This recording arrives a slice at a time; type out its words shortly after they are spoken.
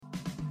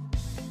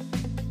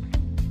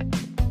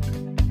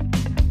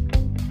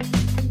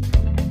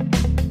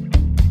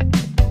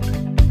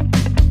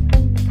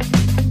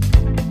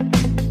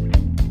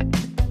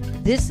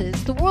This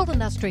is the World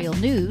Industrial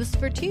News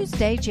for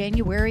Tuesday,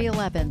 January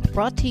 11th,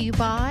 brought to you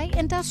by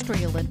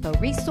Industrial Info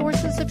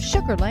Resources of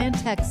Sugar Land,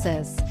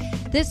 Texas.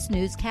 This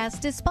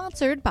newscast is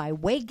sponsored by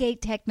Waygate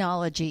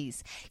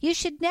Technologies. You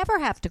should never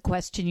have to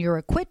question your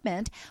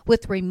equipment.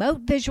 With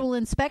remote visual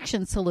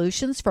inspection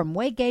solutions from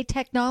Waygate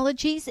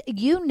Technologies,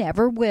 you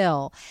never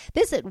will.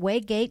 Visit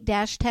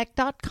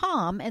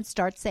waygate-tech.com and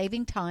start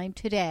saving time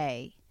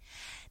today.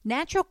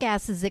 Natural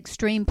gas's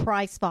extreme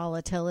price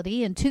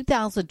volatility in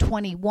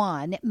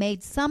 2021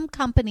 made some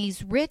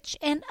companies rich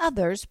and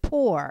others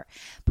poor.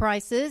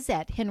 Prices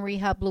at Henry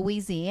Hub,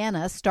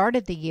 Louisiana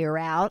started the year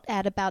out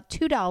at about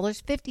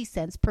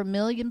 $2.50 per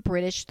million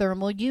British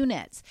thermal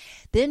units,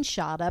 then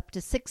shot up to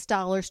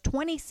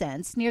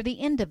 $6.20 near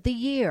the end of the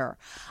year.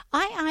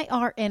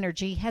 IIR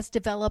Energy has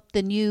developed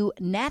the new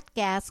Nat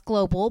Gas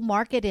Global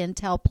Market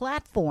Intel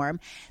platform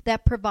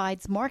that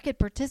provides market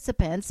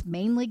participants,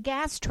 mainly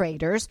gas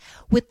traders,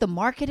 with the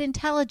market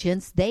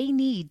intelligence they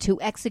need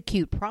to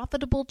execute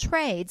profitable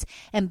trades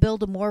and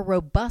build a more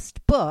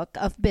robust book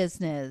of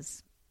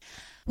business.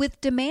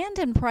 With demand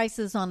and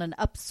prices on an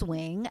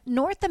upswing,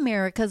 North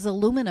America's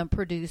aluminum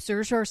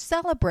producers are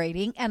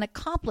celebrating an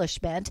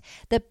accomplishment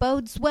that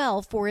bodes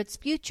well for its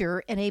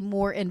future in a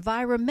more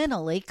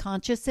environmentally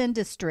conscious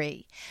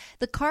industry.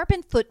 The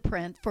carbon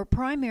footprint for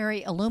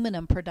primary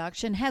aluminum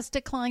production has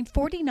declined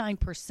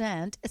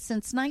 49%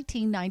 since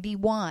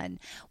 1991,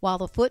 while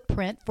the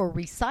footprint for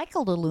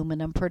recycled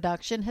aluminum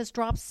production has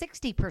dropped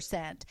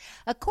 60%,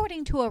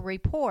 according to a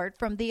report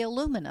from the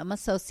Aluminum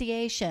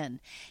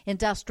Association.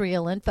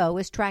 Industrial Info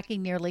is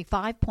tracking nearly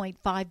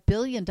 $5.5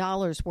 billion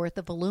worth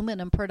of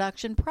aluminum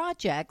production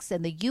projects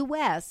in the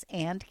U.S.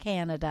 and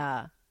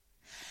Canada.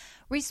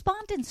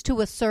 Respondents to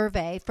a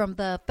survey from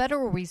the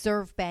Federal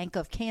Reserve Bank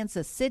of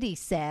Kansas City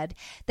said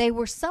they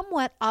were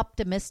somewhat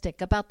optimistic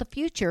about the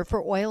future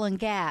for oil and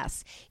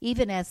gas,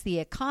 even as the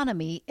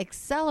economy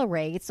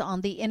accelerates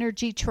on the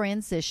energy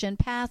transition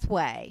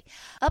pathway.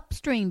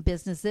 Upstream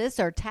businesses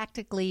are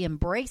tactically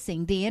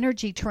embracing the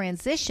energy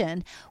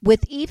transition,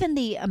 with even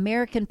the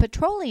American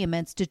Petroleum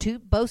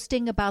Institute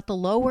boasting about the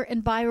lower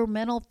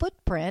environmental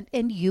footprint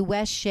in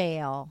U.S.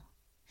 shale.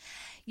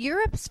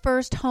 Europe's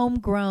first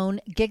homegrown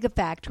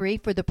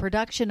gigafactory for the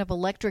production of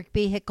electric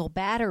vehicle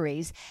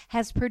batteries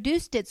has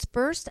produced its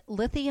first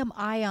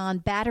lithium-ion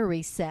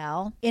battery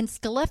cell in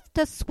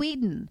Skellefteå,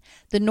 Sweden.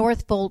 The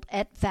Northvolt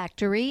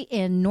factory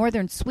in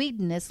northern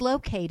Sweden is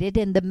located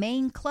in the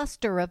main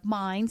cluster of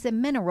mines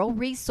and mineral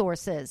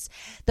resources.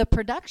 The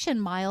production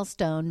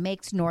milestone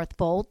makes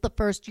Northvolt the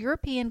first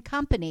European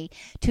company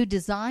to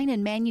design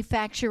and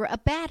manufacture a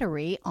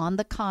battery on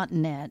the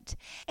continent.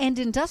 And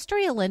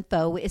Industrial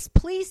Info is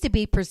pleased to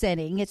be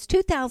presenting its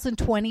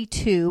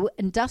 2022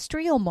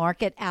 Industrial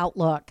Market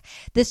Outlook.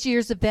 This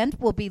year's event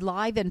will be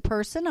live in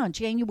person on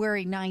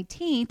January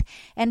 19th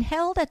and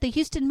held at the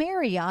Houston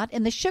Marriott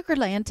in the Sugar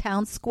Land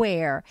Town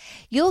Square.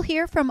 You'll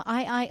hear from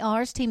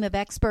IIR's team of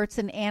experts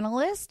and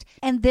analysts,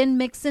 and then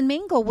mix and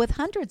mingle with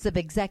hundreds of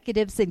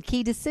executives and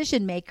key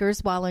decision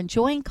makers while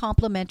enjoying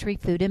complimentary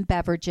food and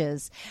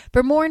beverages.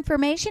 For more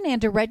information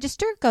and to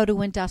register, go to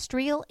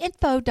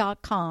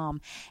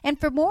industrialinfo.com. And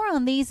for more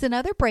on these and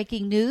other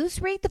breaking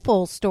news, read the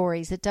full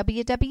stories at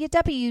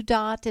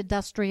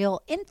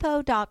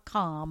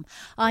www.industrialinfo.com.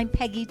 I'm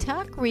Peggy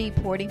Tuck,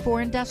 reporting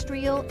for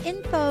Industrial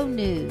Info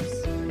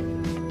News.